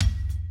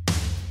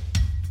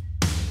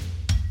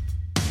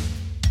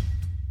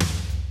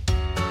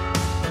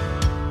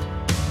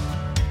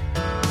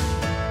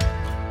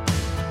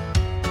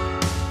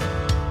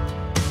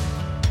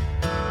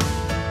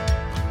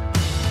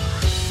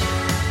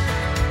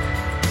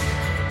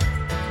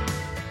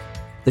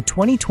The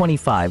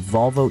 2025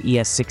 Volvo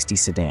ES60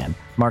 sedan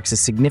marks a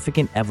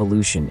significant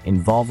evolution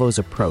in Volvo's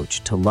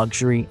approach to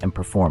luxury and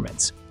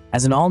performance.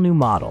 As an all-new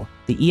model,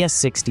 the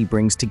ES60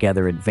 brings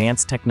together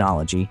advanced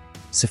technology,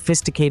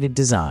 sophisticated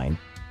design,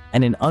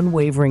 and an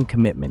unwavering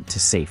commitment to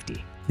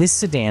safety. This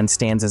sedan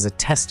stands as a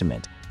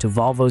testament to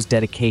Volvo's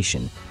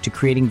dedication to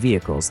creating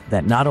vehicles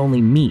that not only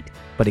meet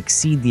but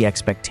exceed the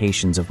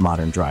expectations of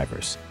modern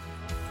drivers.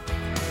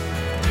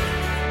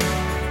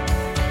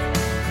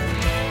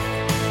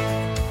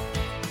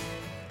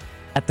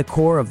 At the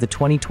core of the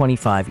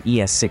 2025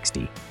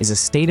 ES60 is a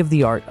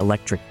state-of-the-art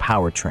electric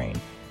powertrain,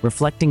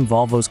 reflecting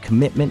Volvo's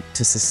commitment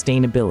to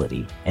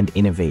sustainability and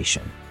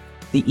innovation.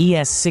 The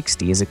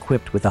ES60 is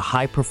equipped with a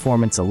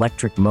high-performance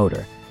electric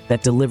motor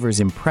that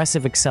delivers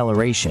impressive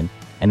acceleration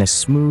and a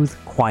smooth,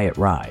 quiet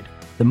ride.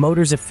 The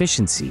motor's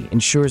efficiency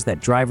ensures that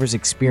drivers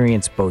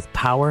experience both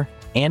power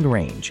and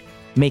range,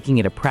 making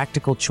it a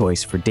practical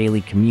choice for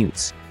daily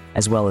commutes,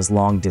 as well as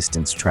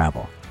long-distance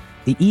travel.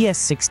 The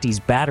ES60's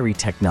battery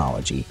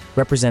technology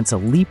represents a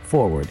leap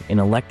forward in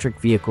electric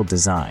vehicle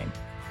design.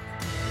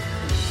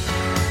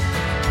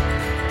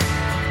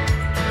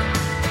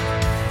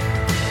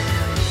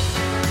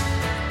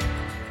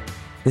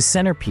 The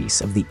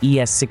centerpiece of the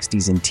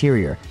ES60's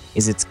interior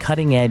is its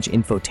cutting-edge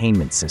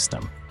infotainment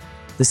system.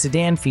 The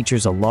sedan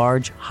features a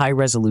large,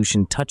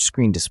 high-resolution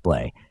touchscreen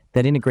display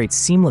that integrates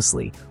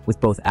seamlessly with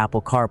both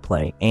Apple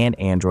CarPlay and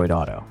Android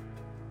Auto.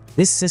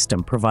 This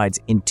system provides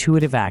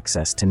intuitive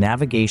access to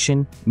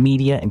navigation,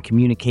 media, and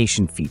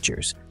communication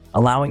features,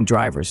 allowing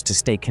drivers to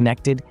stay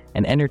connected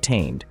and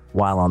entertained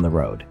while on the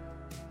road.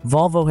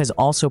 Volvo has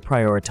also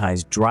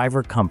prioritized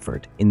driver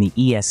comfort in the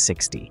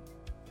ES60,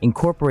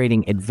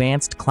 incorporating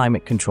advanced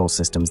climate control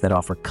systems that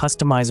offer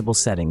customizable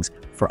settings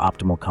for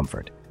optimal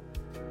comfort.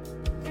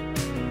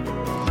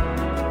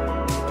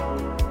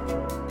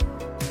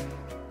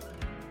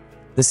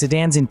 The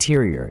sedan's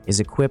interior is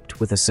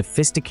equipped with a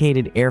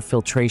sophisticated air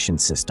filtration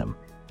system,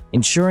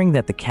 ensuring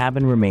that the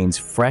cabin remains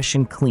fresh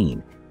and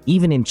clean,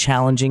 even in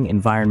challenging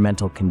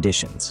environmental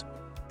conditions.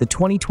 The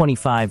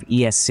 2025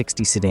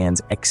 ES60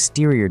 sedan's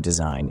exterior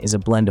design is a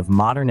blend of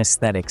modern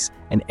aesthetics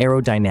and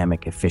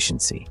aerodynamic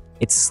efficiency.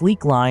 Its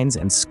sleek lines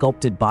and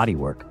sculpted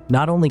bodywork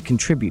not only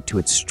contribute to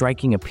its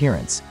striking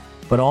appearance,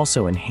 but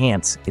also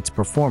enhance its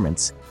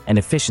performance and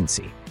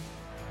efficiency.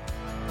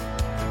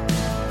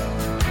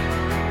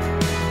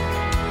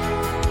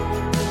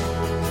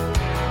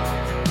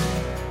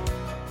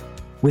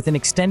 With an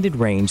extended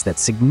range that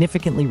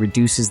significantly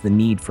reduces the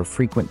need for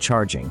frequent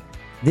charging,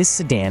 this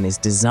sedan is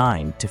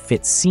designed to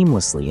fit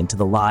seamlessly into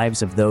the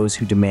lives of those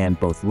who demand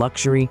both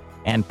luxury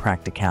and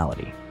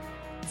practicality.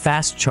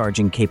 Fast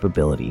charging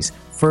capabilities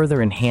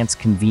further enhance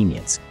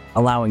convenience,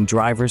 allowing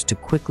drivers to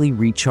quickly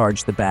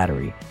recharge the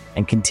battery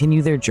and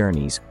continue their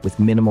journeys with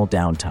minimal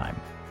downtime.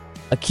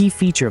 A key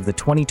feature of the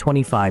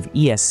 2025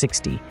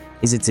 ES60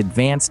 is its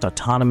advanced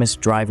autonomous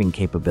driving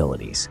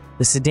capabilities.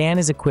 The sedan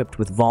is equipped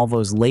with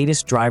Volvo's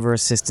latest driver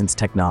assistance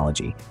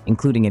technology,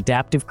 including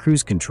adaptive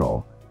cruise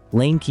control,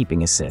 lane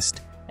keeping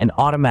assist, and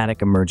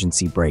automatic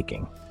emergency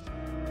braking.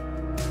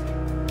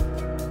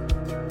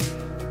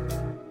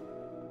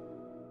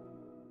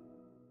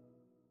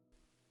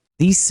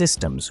 These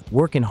systems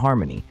work in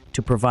harmony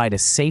to provide a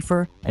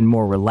safer and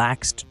more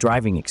relaxed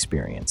driving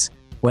experience,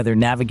 whether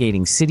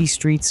navigating city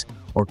streets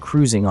or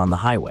cruising on the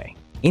highway.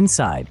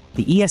 Inside,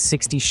 the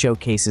ES60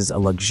 showcases a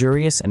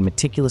luxurious and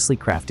meticulously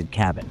crafted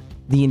cabin.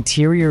 The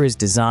interior is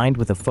designed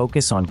with a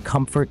focus on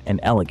comfort and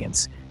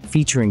elegance,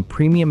 featuring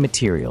premium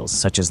materials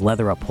such as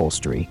leather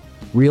upholstery,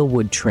 real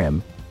wood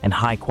trim, and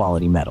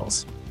high-quality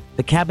metals.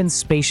 The cabin's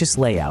spacious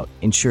layout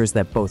ensures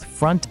that both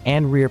front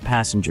and rear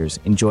passengers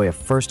enjoy a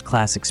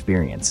first-class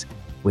experience,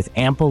 with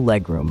ample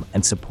legroom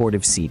and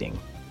supportive seating.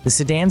 The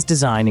sedan's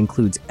design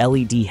includes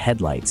LED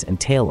headlights and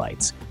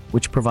taillights,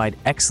 which provide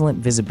excellent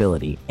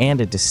visibility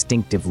and a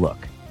distinctive look.